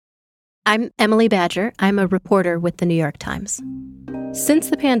I'm Emily Badger. I'm a reporter with the New York Times. Since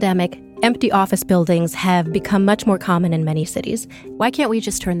the pandemic, empty office buildings have become much more common in many cities. Why can't we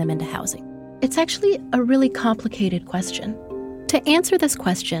just turn them into housing? It's actually a really complicated question. To answer this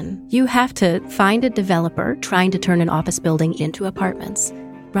question, you have to find a developer trying to turn an office building into apartments,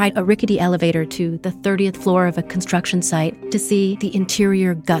 ride a rickety elevator to the 30th floor of a construction site to see the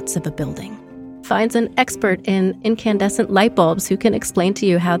interior guts of a building. Finds an expert in incandescent light bulbs who can explain to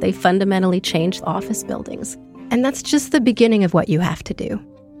you how they fundamentally change office buildings. And that's just the beginning of what you have to do.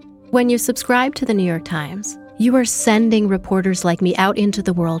 When you subscribe to the New York Times, you are sending reporters like me out into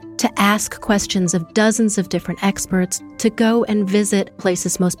the world to ask questions of dozens of different experts, to go and visit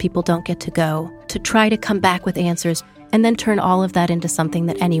places most people don't get to go, to try to come back with answers, and then turn all of that into something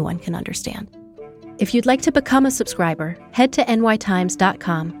that anyone can understand. If you'd like to become a subscriber, head to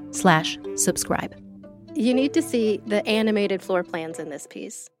nytimes.com/subscribe. You need to see the animated floor plans in this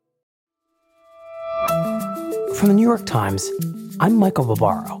piece. From the New York Times, I'm Michael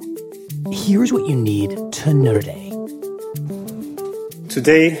Barbaro. Here's what you need to know today.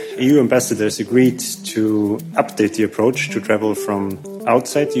 Today, EU ambassadors agreed to update the approach to travel from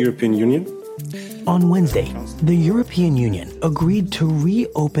outside the European Union. On Wednesday, the European Union agreed to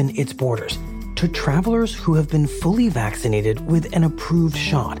reopen its borders to travelers who have been fully vaccinated with an approved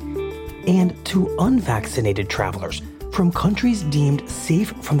shot, and to unvaccinated travelers from countries deemed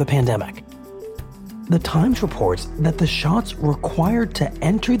safe from the pandemic. The Times reports that the shots required to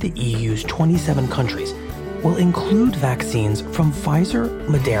enter the EU's 27 countries will include vaccines from Pfizer,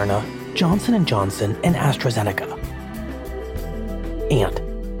 Moderna, Johnson & Johnson, and AstraZeneca. And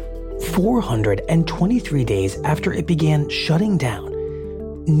 423 days after it began shutting down,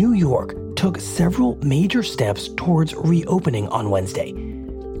 New York took several major steps towards reopening on Wednesday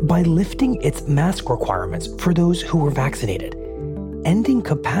by lifting its mask requirements for those who were vaccinated, ending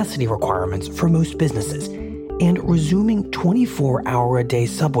capacity requirements for most businesses, and resuming 24-hour-a-day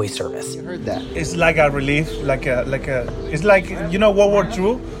subway service. You heard that. It's like a relief, it's like, you know, World War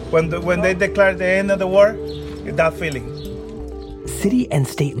II, when they declared the end of the war, that feeling. City and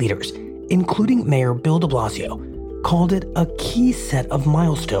state leaders, including Mayor Bill de Blasio, called it a key set of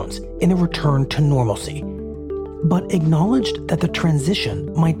milestones in the return to normalcy, but acknowledged that the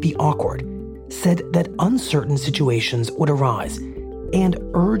transition might be awkward, said that uncertain situations would arise, and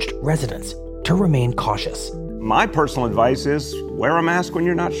urged residents to remain cautious. My personal advice is wear a mask when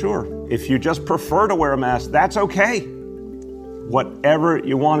you're not sure. If you just prefer to wear a mask, that's okay. Whatever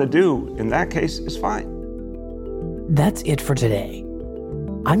you want to do in that case is fine. That's it for today.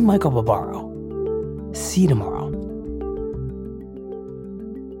 I'm Michael Barbaro. See you tomorrow.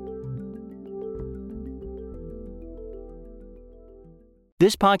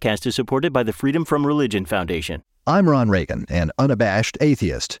 This podcast is supported by the Freedom From Religion Foundation. I'm Ron Reagan, an unabashed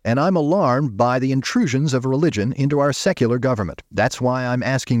atheist, and I'm alarmed by the intrusions of religion into our secular government. That's why I'm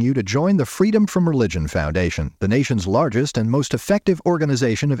asking you to join the Freedom From Religion Foundation, the nation's largest and most effective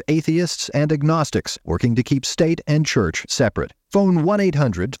organization of atheists and agnostics, working to keep state and church separate. Phone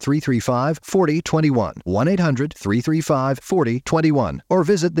 1-800-335-4021, 1-800-335-4021, or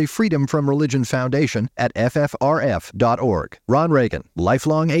visit the Freedom From Religion Foundation at ffrf.org. Ron Reagan,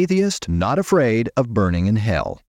 lifelong atheist, not afraid of burning in hell.